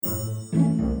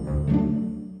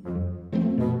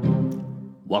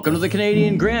Welcome to the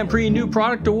Canadian Grand Prix New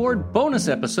Product Award bonus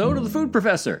episode of The Food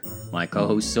Professor. My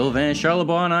co-host Sylvain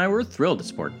Charlebois and I were thrilled to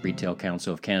support Retail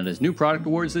Council of Canada's New Product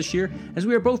Awards this year, as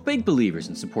we are both big believers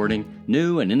in supporting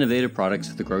new and innovative products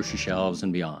at the grocery shelves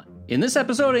and beyond. In this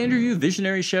episode, I interview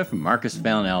visionary chef Marcus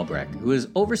Von Albrecht, who has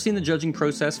overseen the judging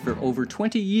process for over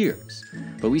 20 years.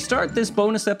 But we start this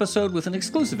bonus episode with an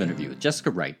exclusive interview with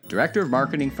Jessica Wright, Director of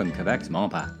Marketing from Quebec's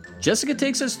Montpak. Jessica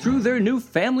takes us through their new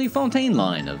family Fontaine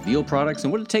line of veal products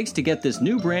and what it takes to get this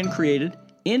new brand created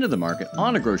into the market,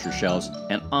 onto grocery shelves,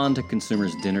 and onto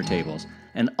consumers' dinner tables,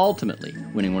 and ultimately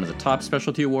winning one of the top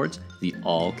specialty awards, the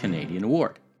All-Canadian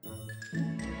Award.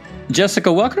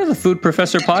 Jessica, welcome to the Food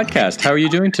Professor podcast. How are you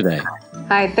doing today?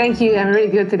 Hi, thank you. I'm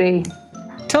really good today.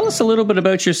 Tell us a little bit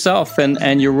about yourself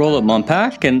and your role at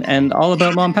Montpak and all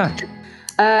about Montpak.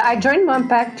 I joined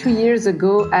Montpak 2 years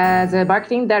ago as a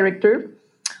marketing director,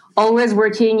 always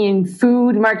working in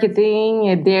food,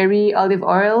 marketing, dairy, olive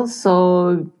oil.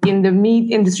 So in the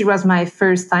meat industry was my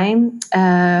first time.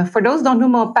 For those who don't know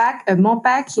Montpak,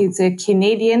 Montpak is a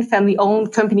Canadian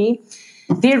family-owned company.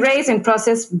 They raise and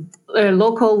process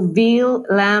local veal,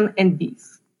 lamb, and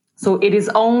beef. So it is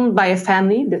owned by a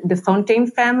family, the Fontaine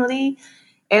family,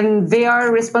 and they are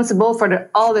responsible for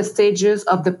all the stages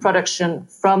of the production,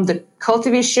 from the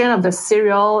cultivation of the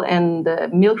cereal and the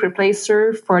milk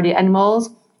replacer for the animals,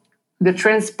 the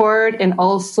transport, and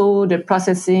also the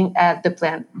processing at the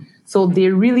plant. So they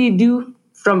really do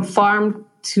from farm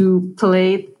to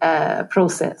plate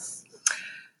process.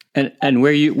 And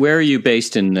where are you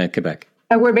based in Quebec?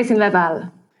 We're based in Laval.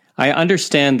 I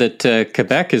understand that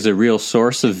Quebec is a real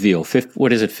source of veal.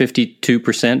 What is it,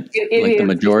 52%? It is. The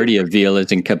majority of veal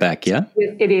is in Quebec, yeah?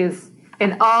 It is.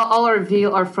 And all our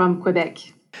veal are from Quebec.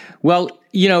 Well,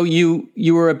 you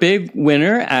were a big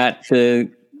winner at the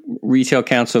Retail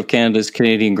Council of Canada's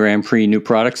Canadian Grand Prix New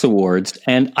Products Awards.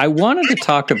 And I wanted to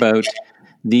talk about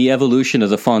the evolution of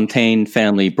the Fontaine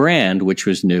family brand, which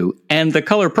was new, and the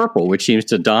color purple, which seems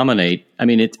to dominate. I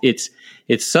mean, it's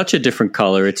such a different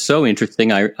color. It's so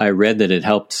interesting. I read that it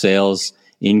helped sales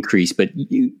increase, but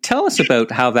tell us about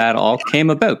how that all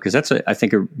came about, because that's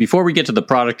before we get to the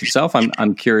product itself,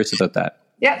 I'm curious about that.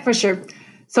 Yeah, for sure.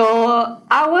 So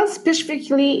I was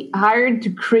specifically hired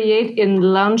to create and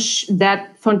launch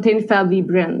that Fontaine family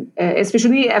brand,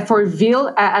 especially for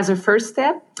veal as a first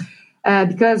step,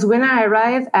 because when I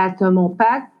arrived at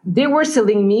Montpak, they were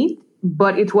selling meat,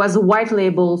 but it was a white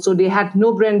label, so they had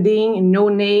no branding, no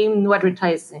name, no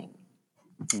advertising.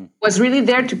 Mm-hmm. Was really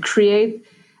there to create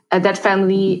that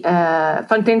family,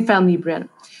 Fontaine family brand.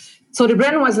 So the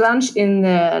brand was launched in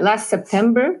last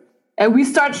September. We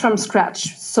start from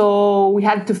scratch. So we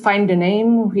had to find the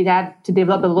name, we had to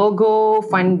develop a logo,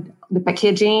 find the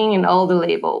packaging and all the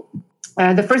label.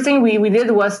 The first thing we did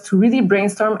was to really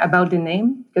brainstorm about the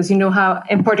name, because you know how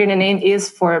important a name is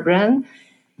for a brand.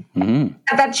 Mm-hmm.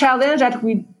 At that challenge that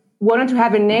we wanted to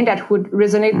have a name that would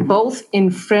resonate both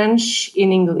in French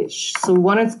and English. So we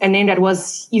wanted a name that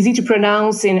was easy to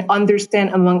pronounce and understand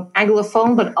among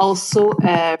Anglophones, but also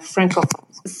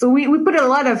Francophones. So we put a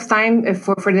lot of time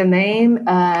for the name. We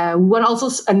want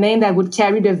also a name that would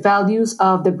carry the values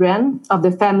of the brand, of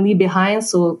the family behind,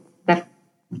 so that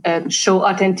show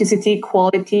authenticity,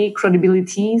 quality,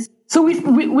 credibility. So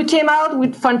we came out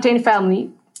with Fontaine family.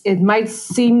 It might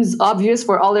seem obvious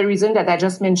for all the reasons that I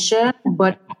just mentioned,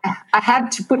 but I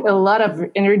had to put a lot of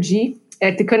energy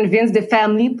to convince the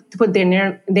family to put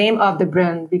their name of the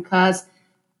brand, because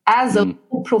as a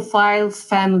low-profile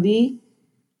family,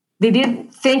 they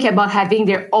did think about having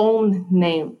their own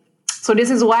name. So this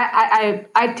is why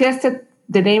I tested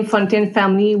the name Fontaine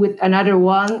family with another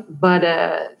one,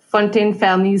 but Fontaine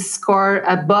family scored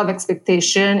above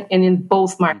expectation and in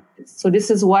both markets. So this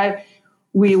is why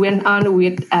we went on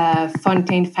with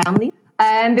Fontaine family.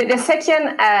 And the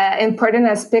second important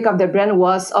aspect of the brand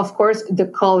was, of course, the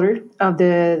color of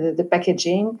the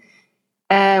packaging.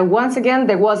 Once again,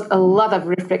 there was a lot of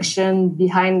reflection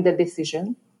behind the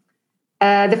decision.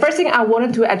 The first thing I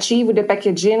wanted to achieve with the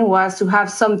packaging was to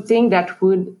have something that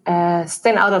would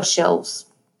stand out of shelves.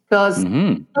 Because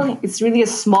it's really a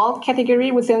small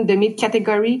category within the meat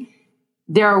category.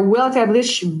 There are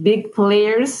well-established big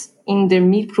players in the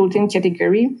meat protein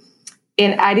category,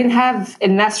 and I didn't have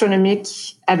an astronomical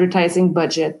advertising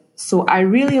budget. So I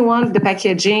really want the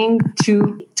packaging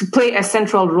to play a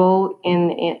central role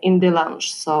in the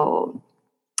launch. So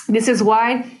this is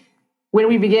why when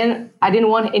we began, I didn't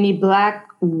want any black,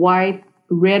 white,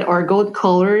 red, or gold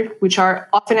color, which are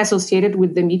often associated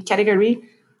with the meat category.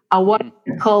 I want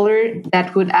a color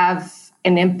that would have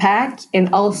an impact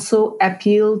and also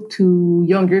appeal to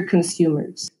younger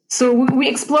consumers. So we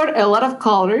explored a lot of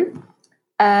color.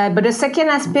 But the second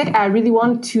aspect I really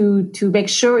want to make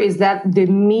sure is that the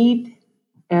meat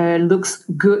look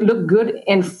good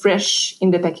and fresh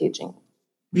in the packaging.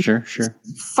 Sure.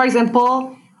 For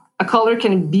example, a color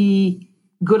can be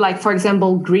good, like, for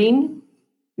example, green.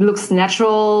 It looks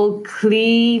natural,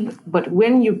 clean, but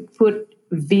when you put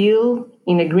veal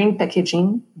in a green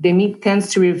packaging, the meat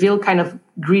tends to reveal kind of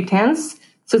gray tints.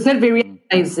 So it's not very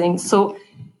appetizing. So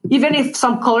even if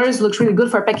some colors look really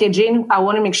good for packaging, I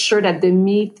want to make sure that the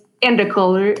meat and the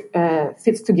color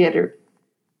fits together.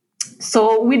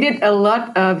 So we did a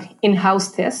lot of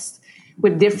in-house tests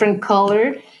with different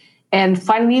color. And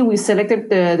finally, we selected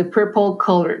the purple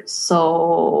color.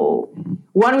 So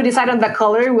when we decided on that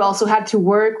color, we also had to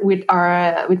work with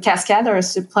Cascade, our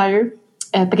supplier,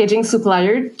 packaging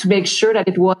supplier, to make sure that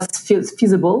it was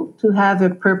feasible to have a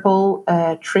purple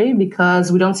tray, because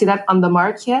we don't see that on the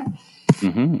market.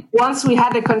 Mm-hmm. Once we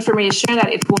had the confirmation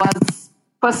that it was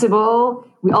possible,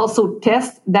 we also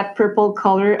test that purple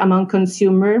color among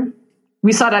consumer.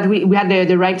 We saw that we had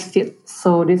the right fit.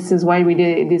 So this is why we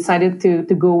decided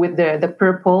to go with the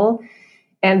purple.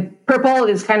 And purple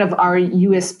is kind of our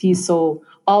USP. So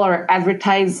all our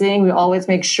advertising, we always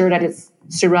make sure that it's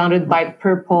surrounded by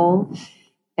purple.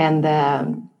 And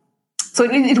so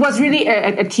it was really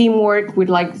a teamwork with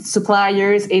like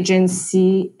suppliers,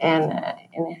 agency, and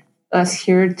us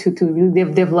here to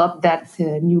really develop that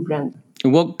new brand.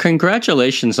 Well,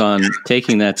 congratulations on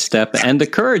taking that step and the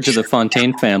courage of the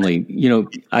Fontaine family. You know,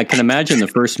 I can imagine the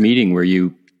first meeting where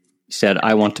you said,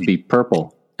 "I want to be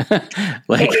purple."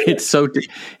 Like it's so,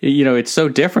 it's so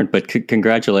different. But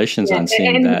congratulations on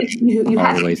seeing that you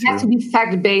have to be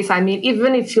fact based. I mean,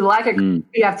 even if you like it,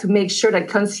 you have to make sure that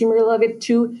consumers love it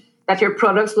too. That your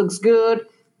products looks good.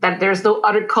 That there's no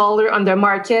other color on the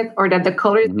market, or that the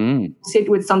color is associated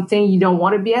with something you don't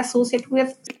want to be associated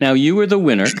with. Now, you were the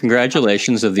winner,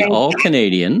 congratulations, of the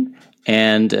All-Canadian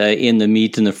and in the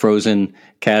meat and the frozen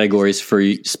categories for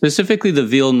specifically the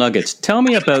veal nuggets. Tell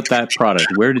me about that product.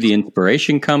 Where did the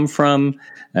inspiration come from?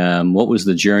 What was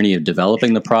the journey of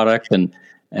developing the product? And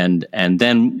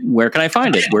then where can I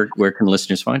find it? Where can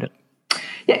listeners find it?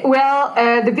 Yeah, well,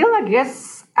 the veal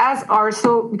nuggets,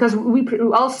 because we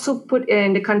also put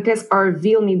in the contest our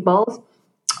veal meatballs,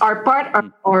 are part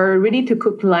of our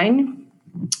ready-to-cook line,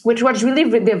 which was really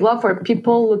developed for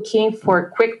people looking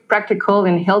for quick, practical,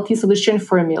 and healthy solution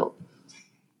for a meal.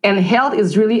 And health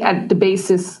is really at the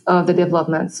basis of the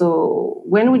development. So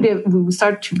when we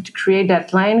start to create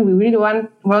that line, we really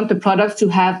want the products to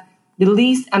have the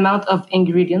least amount of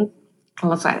ingredient,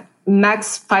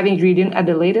 max 5 ingredients at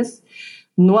the latest,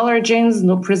 no allergens,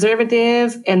 no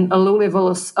preservative, and a low level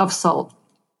of salt.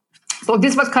 So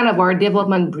this was kind of our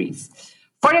development brief.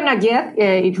 For the nugget,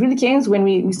 it really came when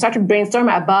we started to brainstorm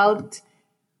about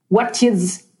what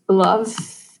kids love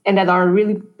and that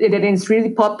is really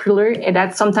popular and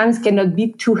that sometimes cannot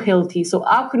be too healthy. So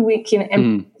how could we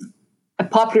improve a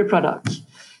popular product?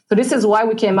 So this is why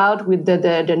we came out with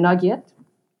the nugget.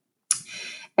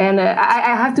 And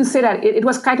I have to say that it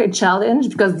was quite a challenge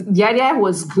because the idea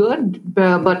was good,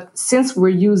 but since we're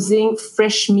using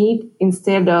fresh meat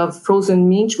instead of frozen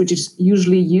meat, which is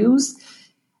usually used,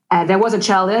 that was a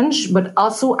challenge. But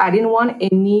also, I didn't want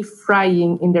any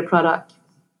frying in the product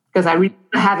because I really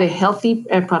have a healthy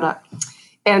product.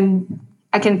 And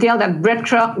I can tell that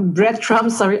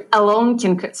breadcrumbs alone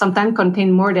can sometimes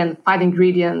contain more than 5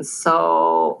 ingredients.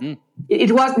 So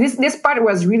it was this part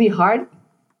was really hard.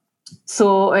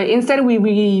 So instead, we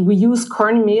use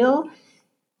cornmeal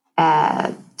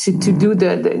to do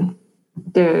the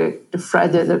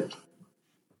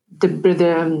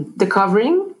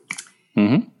covering,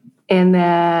 and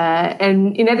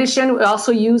in addition, we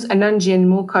also use a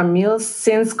non-GMO cornmeal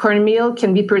since cornmeal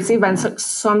can be perceived by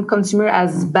some consumer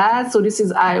as bad. So this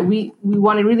is we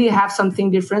want to really have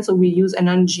something different, so we use a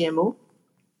non-GMO.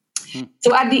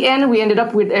 So at the end, we ended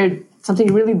up with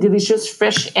something really delicious,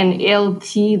 fresh, and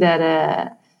healthy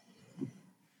that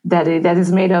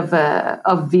is made of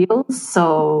veal.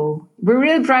 So we're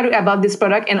really proud about this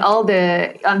product and all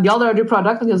the other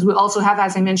products, because we also have,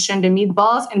 as I mentioned, the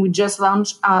meatballs, and we just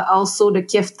launched also the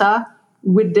kefta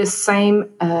with the same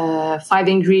 5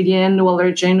 ingredient, no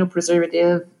allergen, no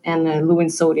preservative, and low in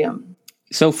sodium.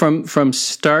 So from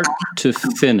start to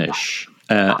finish,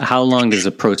 how long does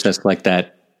a process like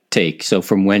that take? So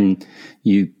from when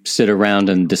you sit around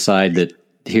and decide that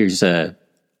here's a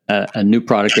new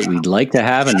product that we'd like to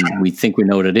have and we think we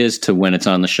know what it is, to when it's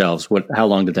on the shelves, how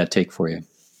long did that take for you?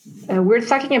 We're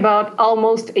talking about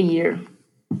almost a year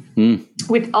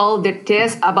with all the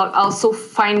tests, about also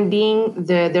finding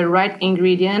the right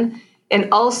ingredient, and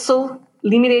also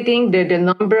limiting the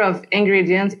number of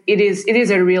ingredients, it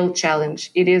is a real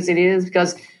challenge. It is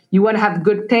because you want to have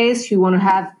good taste, you want to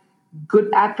have good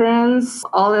appearance.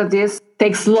 All of this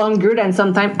takes longer and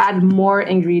sometimes add more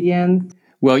ingredients.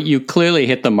 Well, you clearly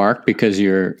hit the mark because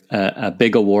you're a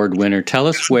big award winner. Tell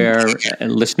us where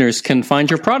listeners can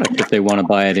find your product if they want to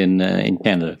buy it in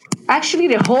Canada. Actually,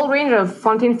 the whole range of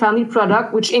Fontaine family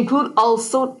product, which include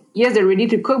also, yes, they're ready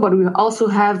to cook, but we also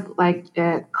have like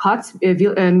cuts,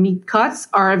 meat cuts,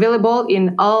 are available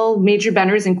in all major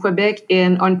banners in Quebec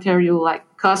and Ontario, like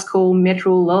Costco,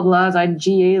 Metro, Loblaws,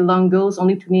 IGA, Longo's,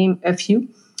 only to name a few.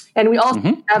 And we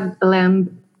also have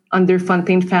lamb under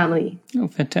Fontaine family. Oh,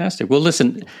 fantastic. Well,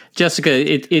 listen, Jessica,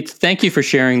 it's thank you for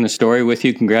sharing the story with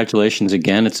you. Congratulations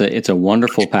again. It's a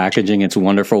wonderful packaging. It's a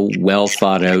wonderful, well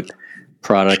thought out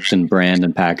product and brand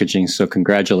and packaging. So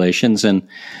congratulations. And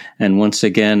once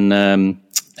again,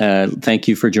 thank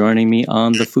you for joining me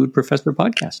on the Food Professor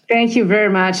podcast. Thank you very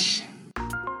much.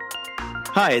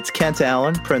 Hi, it's Kent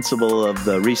Allen, principal of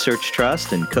the Research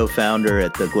Trust and co-founder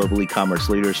at the Global E-Commerce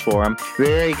Leaders Forum.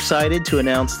 Very excited to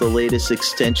announce the latest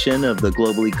extension of the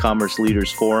Global E-Commerce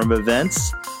Leaders Forum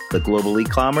events, the Global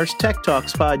E-Commerce Tech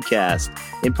Talks podcast.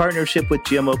 In partnership with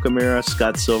Jim Okamura,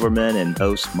 Scott Silverman, and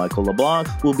host Michael LeBlanc,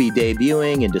 we'll be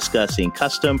debuting and discussing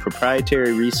custom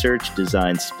proprietary research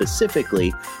designed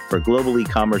specifically for global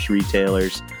e-commerce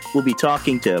retailers. We'll be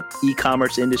talking to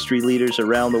e-commerce industry leaders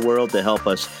around the world to help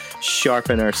us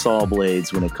sharpen our saw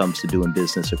blades when it comes to doing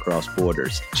business across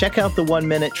borders. Check out the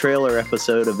 1-minute trailer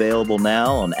episode available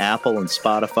now on Apple and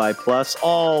Spotify, plus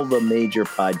all the major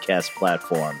podcast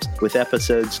platforms, with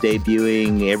episodes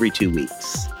debuting every 2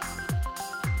 weeks.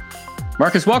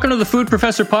 Marcus, welcome to the Food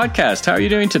Professor podcast. How are you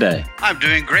doing today? I'm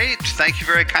doing great. Thank you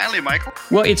very kindly, Michael.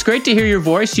 Well, it's great to hear your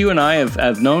voice. You and I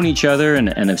have known each other and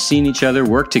have seen each other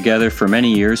work together for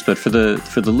many years. But for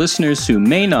the listeners who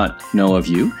may not know of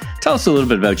you, tell us a little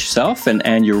bit about yourself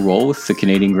and your role with the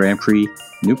Canadian Grand Prix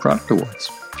New Product Awards.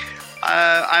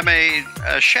 I'm a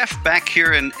chef back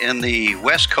here in the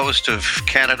west coast of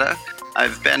Canada.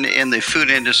 I've been in the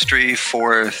food industry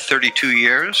for 32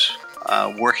 years,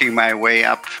 working my way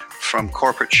up from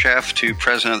corporate chef to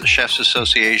president of the Chefs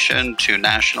Association to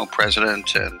national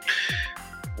president, and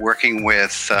working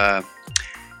with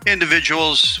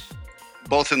individuals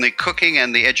both in the cooking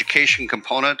and the education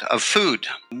component of food.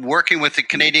 Working with the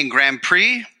Canadian Grand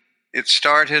Prix, it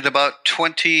started about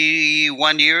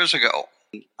 21 years ago.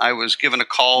 I was given a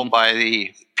call by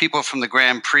the people from the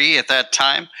Grand Prix at that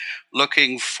time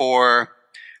looking for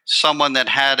someone that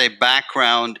had a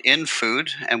background in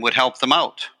food and would help them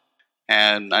out.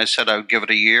 And I said I would give it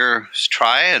a year's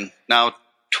try, and now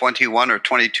 21 or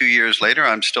 22 years later,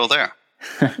 I'm still there.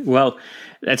 Well,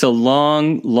 that's a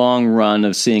long, long run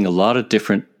of seeing a lot of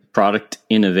different product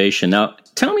innovation. Now,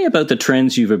 tell me about the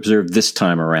trends you've observed this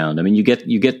time around. I mean, you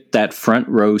get that front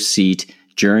row seat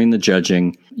during the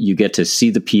judging. You get to see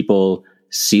the people,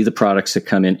 see the products that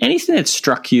come in. Anything that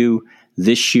struck you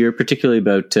this year, particularly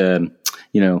about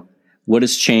what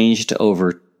has changed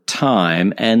over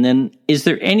time? And then is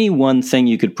there any one thing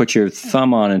you could put your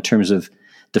thumb on in terms of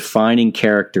defining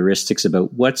characteristics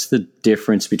about what's the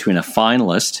difference between a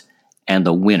finalist and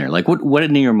the winner? Like what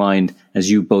in your mind,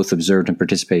 as you both observed and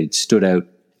participated, stood out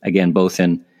again, both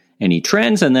in any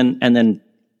trends and then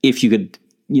if you could,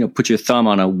 put your thumb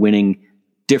on a winning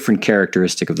different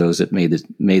characteristic of those that made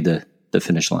the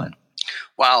finish line?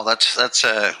 Wow, that's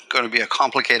going to be a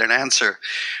complicated answer.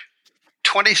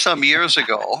 20 some years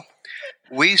ago,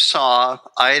 we saw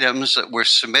items that were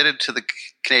submitted to the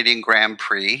Canadian Grand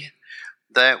Prix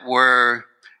that were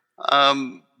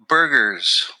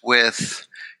burgers with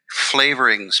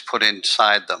flavorings put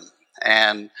inside them.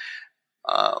 And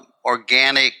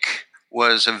organic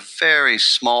was a very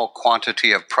small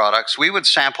quantity of products. We would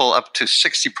sample up to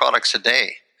 60 products a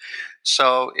day.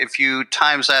 So if you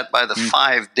times that by the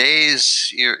 5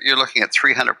 days, you're looking at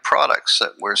 300 products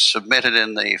that were submitted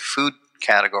in the food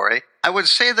category. I would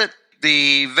say that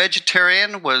the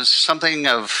vegetarian was something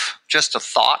of just a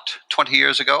thought 20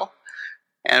 years ago.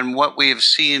 And what we have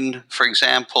seen, for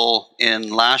example,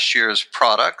 in last year's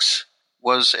products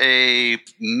was a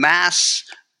mass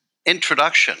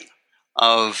introduction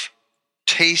of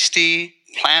tasty,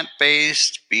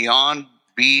 plant-based, beyond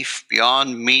beef,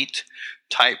 beyond meat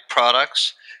type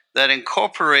products that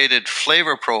incorporated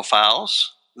flavor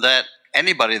profiles that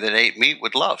anybody that ate meat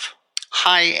would love.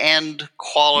 High-end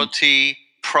quality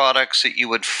products that you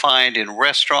would find in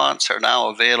restaurants are now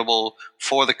available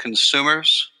for the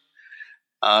consumers.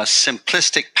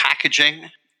 Simplistic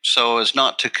packaging, so as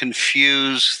not to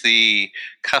confuse the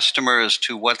customer as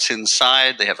to what's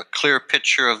inside. They have a clear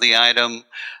picture of the item,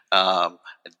 a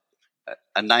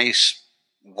nice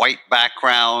white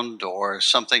background or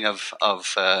something of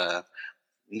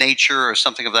nature or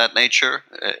something of that nature,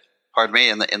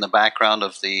 in the background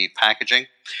of the packaging.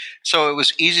 So it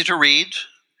was easy to read.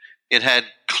 It had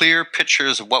clear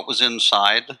pictures of what was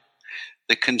inside.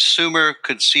 The consumer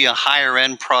could see a higher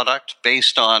end product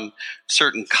based on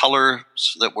certain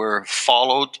colors that were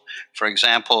followed. For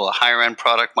example, a higher end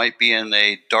product might be in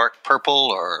a dark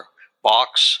purple or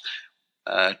box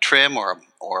trim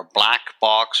or black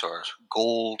box or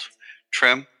gold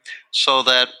trim, so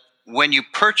that when you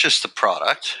purchased the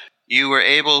product, you were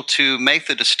able to make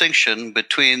the distinction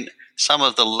between some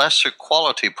of the lesser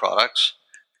quality products.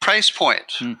 Price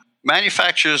point.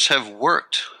 Manufacturers have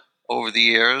worked over the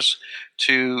years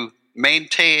to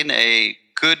maintain a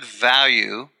good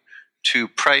value to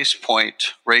price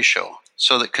point ratio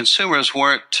so that consumers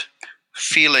weren't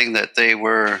feeling that they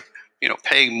were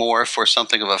paying more for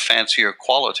something of a fancier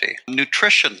quality.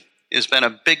 Nutrition has been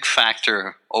a big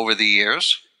factor over the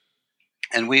years,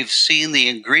 and we've seen the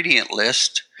ingredient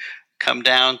list come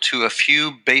down to a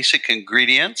few basic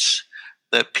ingredients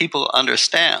that people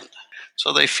understand.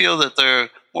 So they feel that they're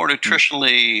more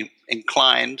nutritionally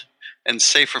inclined and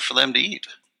safer for them to eat.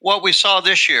 What we saw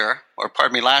last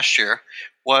year,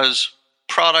 was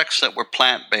products that were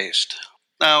plant-based.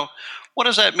 Now, what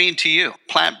does that mean to you?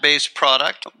 Plant-based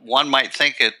product, one might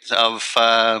think of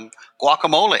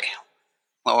guacamole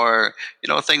or,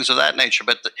 things of that nature,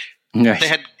 but they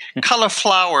had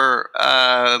cauliflower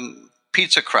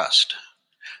pizza crust,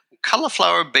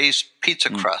 cauliflower-based pizza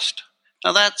crust.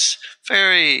 Now, that's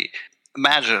very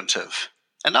imaginative.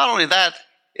 And not only that,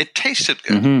 it tasted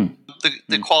good.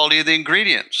 The quality of the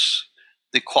ingredients,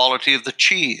 the quality of the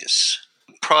cheese.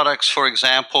 Products, for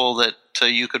example, that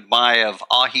you could buy of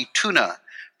ahi tuna,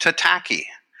 tataki,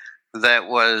 that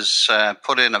was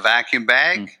put in a vacuum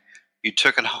bag. You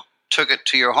took it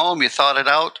to your home, you thawed it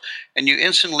out, and you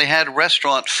instantly had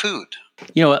restaurant food.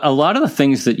 A lot of the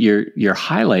things that you're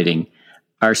highlighting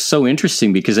are so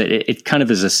interesting because it kind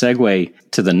of is a segue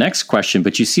to the next question,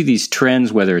 but you see these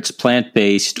trends, whether it's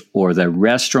plant-based or the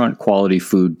restaurant quality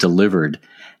food delivered.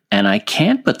 And I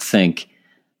can't but think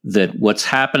that what's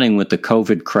happening with the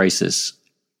COVID crisis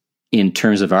in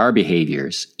terms of our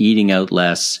behaviors, eating out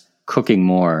less, cooking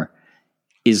more,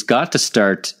 is got to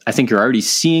start. I think you're already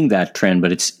seeing that trend,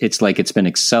 but it's like it's been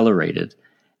accelerated.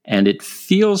 And it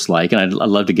feels like, and I'd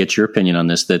love to get your opinion on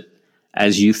this, that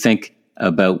as you think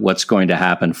about what's going to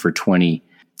happen for the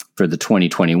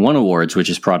 2021 awards, which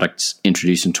is products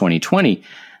introduced in 2020,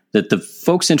 that the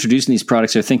folks introducing these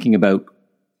products are thinking about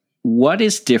what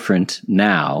is different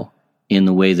now in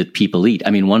the way that people eat.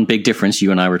 I mean, one big difference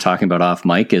you and I were talking about off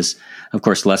mic is, of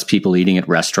course, less people eating at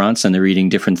restaurants and they're eating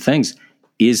different things.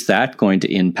 Is that going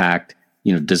to impact,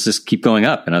 does this keep going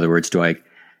up? In other words, does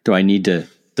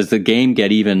the game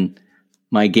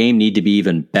my game need to be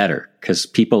even better? Because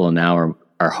people now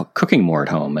are cooking more at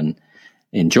home and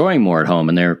enjoying more at home,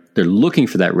 and they're looking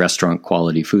for that restaurant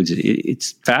quality foods.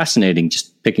 It's fascinating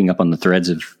just picking up on the threads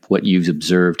of what you've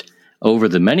observed over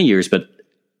the many years, but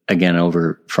again,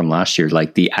 over from last year,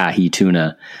 like the ahi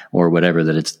tuna or whatever,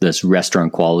 that it's this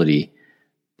restaurant quality,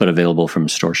 but available from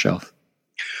store shelf.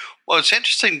 Well, it's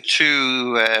interesting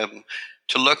to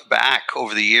look back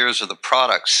over the years of the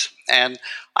products. And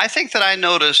I think that I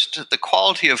noticed the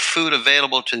quality of food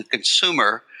available to the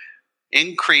consumer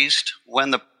increased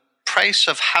when the price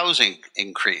of housing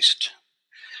increased.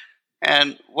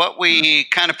 And what we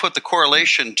kind of put the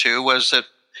correlation to was that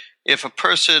if a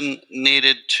person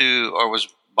needed to, or was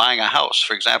buying a house,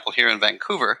 for example, here in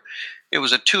Vancouver, it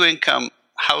was a 2-income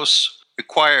house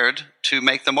required to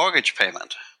make the mortgage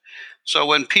payment. So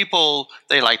when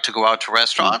they like to go out to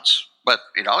restaurants, but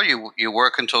you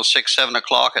work until 6, 7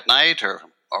 o'clock at night or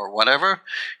whatever,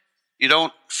 you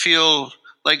don't feel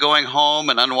like going home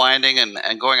and unwinding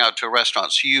and going out to a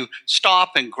restaurant. So you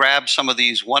stop and grab some of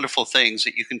these wonderful things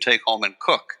that you can take home and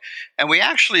cook. And we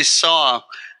actually saw,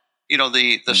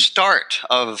 the start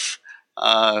of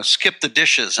skip the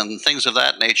dishes and things of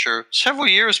that nature several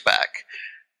years back.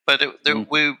 But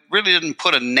we really didn't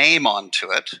put a name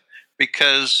onto it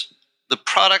because the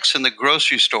products in the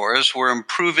grocery stores were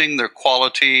improving their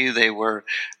quality. They were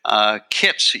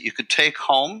kits that you could take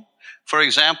home. For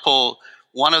example,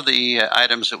 one of the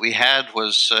items that we had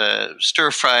was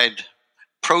stir-fried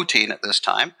protein at this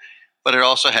time, but it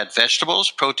also had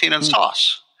vegetables, protein, and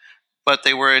sauce. But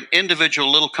they were in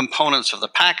individual little components of the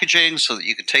packaging so that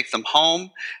you could take them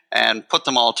home and put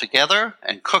them all together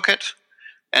and cook it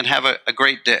and have a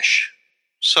great dish.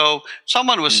 So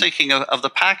someone was thinking of the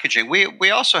packaging. We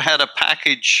also had a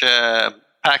packaged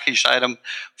item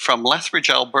from Lethbridge,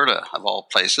 Alberta, of all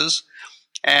places,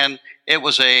 and it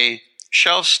was a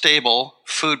shelf-stable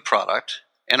food product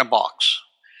in a box.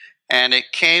 And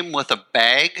it came with a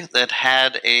bag that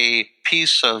had a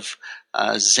piece of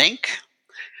zinc.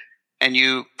 And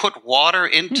you put water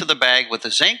into the bag with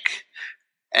the zinc.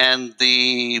 And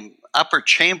the upper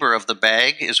chamber of the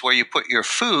bag is where you put your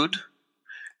food,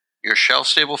 your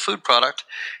shelf-stable food product.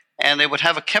 And it would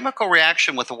have a chemical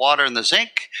reaction with the water and the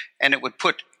zinc. And it would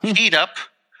put heat up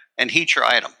and heat your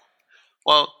item.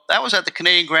 Well, that was at the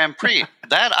Canadian Grand Prix.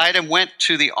 That item went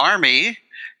to the Army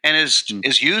and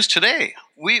is used today.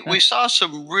 We saw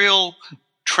some real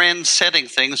trend-setting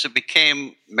things that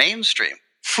became mainstream.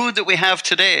 Food that we have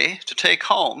today to take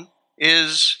home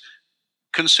is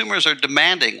consumers are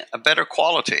demanding a better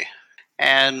quality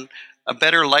and a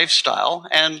better lifestyle,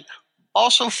 and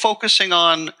also focusing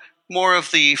on more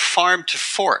of the farm to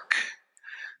fork,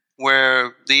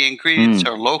 where the ingredients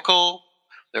are local,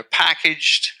 they're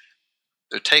packaged,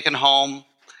 they're taken home,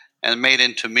 and made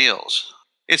into meals.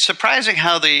 It's surprising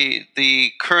how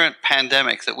the current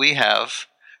pandemic that we have,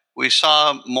 we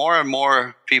saw more and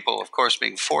more people, of course,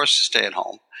 being forced to stay at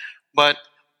home. But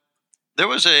there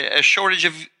was a shortage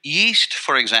of yeast,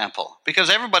 for example, because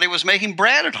everybody was making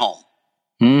bread at home.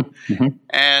 Mm-hmm.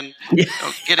 And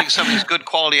getting some of these good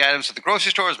quality items at the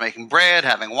grocery stores, making bread,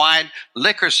 having wine.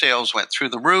 Liquor sales went through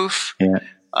the roof. Yeah.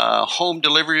 Home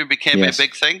delivery became a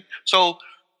big thing. So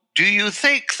do you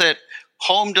think that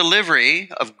home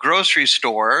delivery of grocery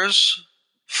stores,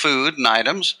 food and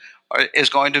items, is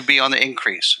going to be on the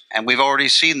increase? And we've already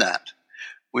seen that.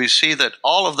 We see that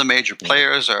all of the major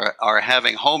players are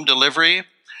having home delivery,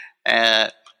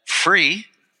 free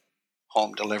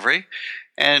home delivery,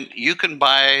 and you can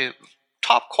buy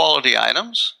top quality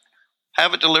items,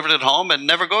 have it delivered at home, and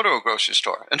never go to a grocery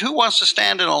store. And who wants to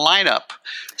stand in a lineup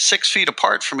 6 feet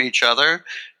apart from each other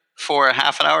for a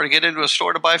half an hour to get into a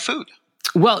store to buy food?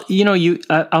 Well,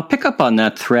 I'll pick up on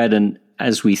that thread, and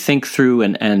as we think through,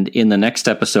 and in the next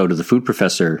episode of the Food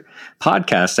Professor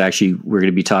podcast, actually, we're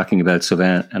going to be talking about,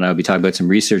 Sylvain and I'll be talking about some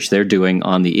research they're doing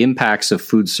on the impacts of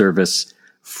food service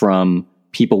from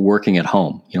people working at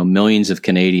home. Millions of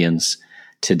Canadians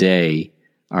today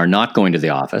are not going to the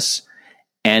office,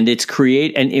 and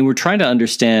and we're trying to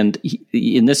understand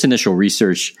in this initial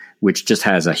research, which just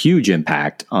has a huge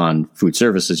impact on food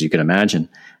service, as you can imagine,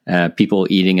 people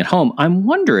eating at home. I'm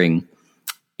wondering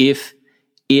if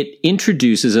it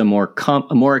introduces a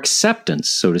more acceptance,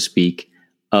 so to speak,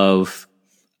 of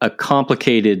a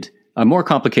more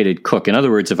complicated cook. In other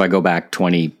words, if I go back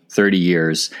 20, 30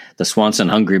 years, the Swanson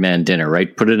Hungry Man dinner,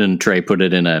 right? Put it in a tray, put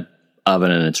it in a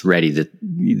oven, and it's ready.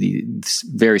 It's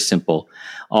very simple,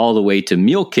 all the way to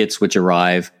meal kits, which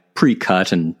arrive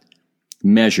pre-cut and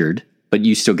measured, but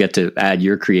you still get to add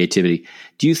your creativity.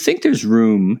 Do you think there's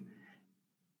room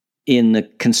in the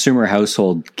consumer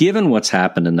household, given what's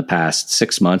happened in the past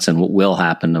 6 months and what will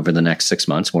happen over the next 6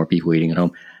 months, more people eating at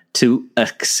home, to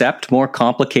accept more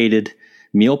complicated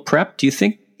meal prep? Do you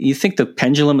think the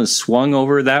pendulum has swung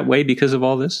over that way because of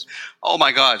all this? Oh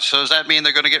my God! So does that mean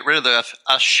they're going to get rid of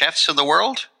us chefs in the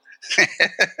world?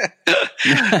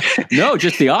 No,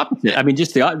 just the opposite. I mean,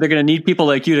 they're going to need people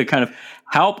like you to kind of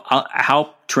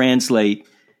help translate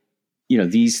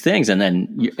these things. And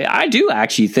then I do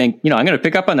actually think, I'm going to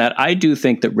pick up on that. I do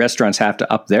think that restaurants have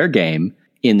to up their game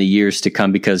in the years to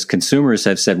come, because consumers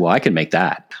have said, well, I can make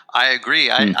that. I agree.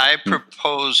 I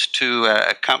proposed to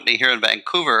a company here in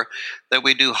Vancouver that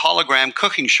we do hologram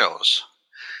cooking shows.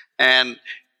 And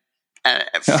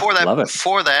for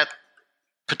that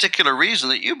particular reason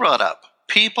that you brought up,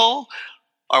 people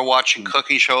are watching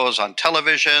cooking shows on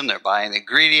television. They're buying the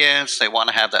ingredients. They want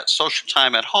to have that social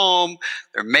time at home.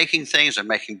 They're making things. They're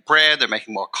making bread. They're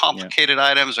making more complicated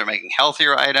items. They're making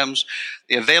healthier items.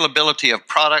 The availability of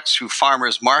products through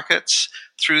farmers markets,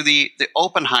 through the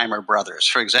Oppenheimer brothers,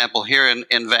 for example, here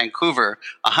in Vancouver,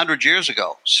 100 years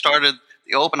ago, started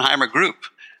the Oppenheimer Group.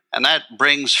 And that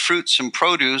brings fruits and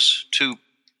produce to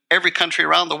every country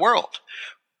around the world.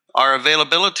 Our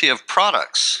availability of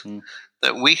products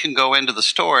that we can go into the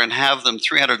store and have them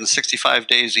 365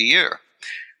 days a year.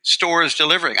 Stores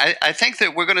delivering. I think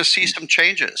that we're going to see some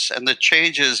changes, and the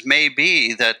changes may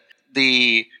be that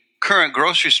the current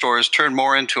grocery stores turn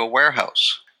more into a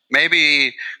warehouse.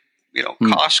 Maybe,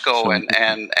 Costco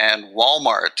and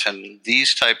Walmart and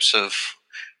these types of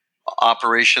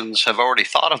operations have already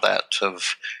thought of that,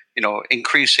 of,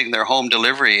 increasing their home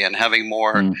delivery and having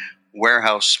more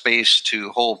warehouse space to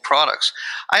hold products.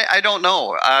 I don't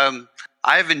know.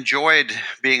 I've enjoyed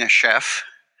being a chef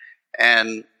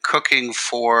and cooking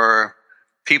for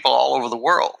people all over the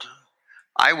world.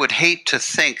 I would hate to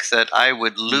think that I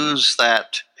would lose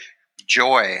that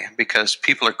joy because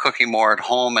people are cooking more at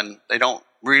home and they don't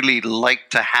really like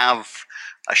to have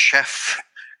a chef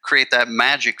create that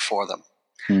magic for them.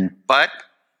 But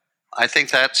I think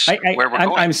that's where we're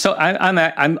going.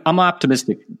 I'm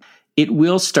optimistic. It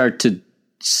will start to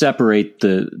separate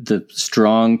the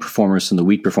strong performers from the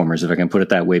weak performers, if I can put it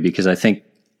that way, because I think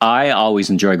I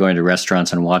always enjoy going to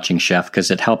restaurants and watching chef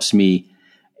because it helps me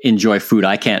enjoy food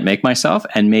I can't make myself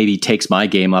and maybe takes my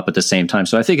game up at the same time.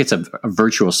 So I think it's a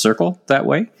virtuous circle that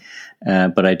way.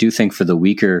 But I do think for the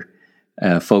weaker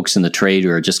folks in the trade who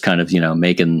are just kind of,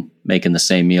 making the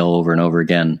same meal over and over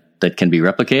again that can be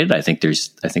replicated, I think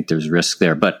there's risk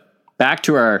there. But back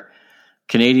to our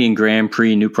Canadian Grand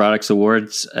Prix New Products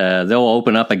Awards, they'll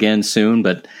open up again soon,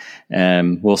 but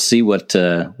we'll see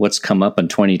what's come up in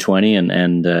 2020,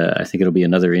 and I think it'll be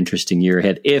another interesting year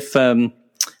ahead. If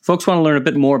folks want to learn a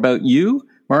bit more about you,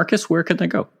 Marcus, where can they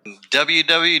go?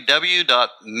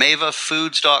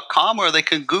 www.mavafoods.com, or they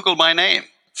can Google my name.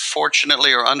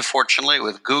 Fortunately or unfortunately,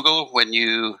 with Google, when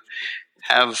you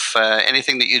have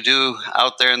anything that you do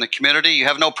out there in the community, you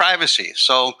have no privacy.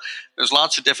 So there's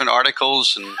lots of different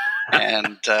articles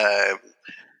and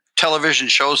television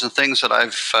shows and things that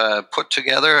I've put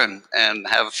together and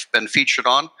have been featured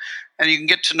on. And you can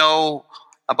get to know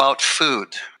about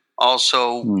food,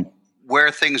 also where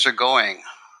things are going,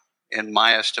 in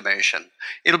my estimation.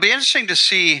 It'll be interesting to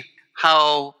see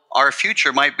how our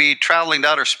future might be traveling to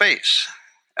outer space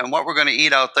and what we're going to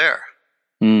eat out there.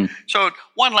 So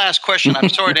one last question. I'm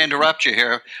sorry to interrupt you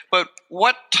here, but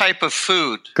what type of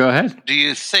food Go ahead. do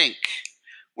you think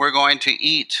we're going to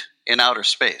eat in outer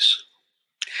space?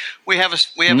 We have a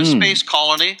space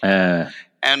colony,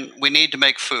 and we need to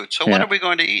make food. So what are we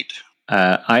going to eat?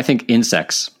 I think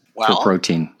insects for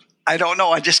protein. I don't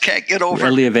know. I just can't get over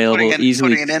readily available,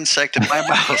 easily putting an insect in my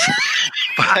mouth.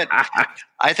 But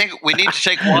I think we need to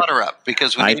take water up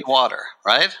because we need water,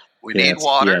 right? We need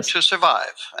water to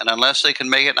survive. And unless they can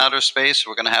make it in outer space,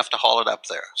 we're going to have to haul it up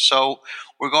there. So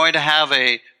we're going to have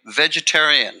a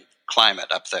vegetarian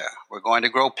climate up there. We're going to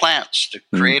grow plants to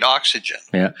create oxygen.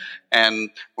 Yeah. And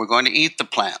we're going to eat the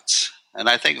plants. And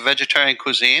I think vegetarian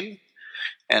cuisine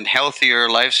and healthier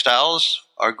lifestyles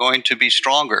are going to be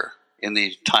stronger in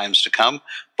the times to come,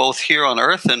 both here on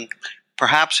Earth and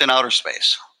perhaps in outer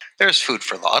space. There's food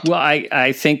for thought. Well,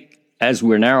 I think as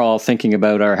we're now all thinking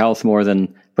about our health more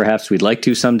than perhaps we'd like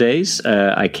to some days,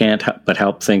 I can't but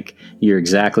help think you're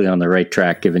exactly on the right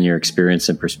track given your experience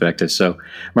and perspective. So,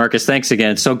 Marcus, thanks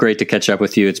again. It's so great to catch up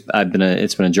with you. It's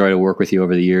been a joy to work with you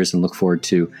over the years, and look forward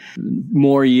to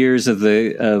more years of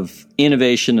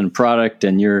innovation and product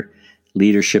and your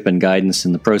leadership and guidance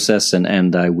in the process.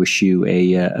 And I wish you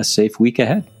a safe week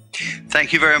ahead.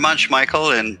 Thank you very much,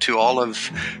 Michael, and to all of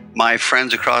my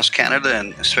friends across Canada,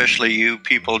 and especially you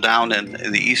people down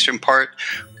in the eastern part.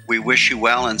 We wish you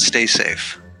well and stay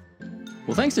safe.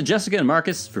 Well, thanks to Jessica and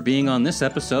Marcus for being on this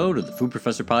episode of the Food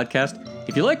Professor Podcast.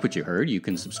 If you like what you heard, you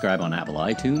can subscribe on Apple,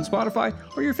 iTunes, Spotify,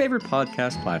 or your favorite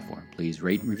podcast platform. Please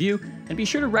rate and review, and be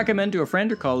sure to recommend to a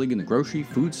friend or colleague in the grocery,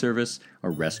 food service,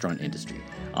 or restaurant industry.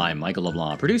 I'm Michael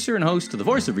LeBlanc, producer and host of the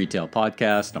Voice of Retail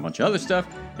podcast and a bunch of other stuff,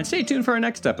 and stay tuned for our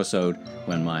next episode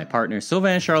when my partner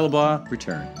Sylvain Charlebois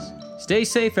returns. Stay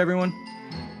safe, everyone.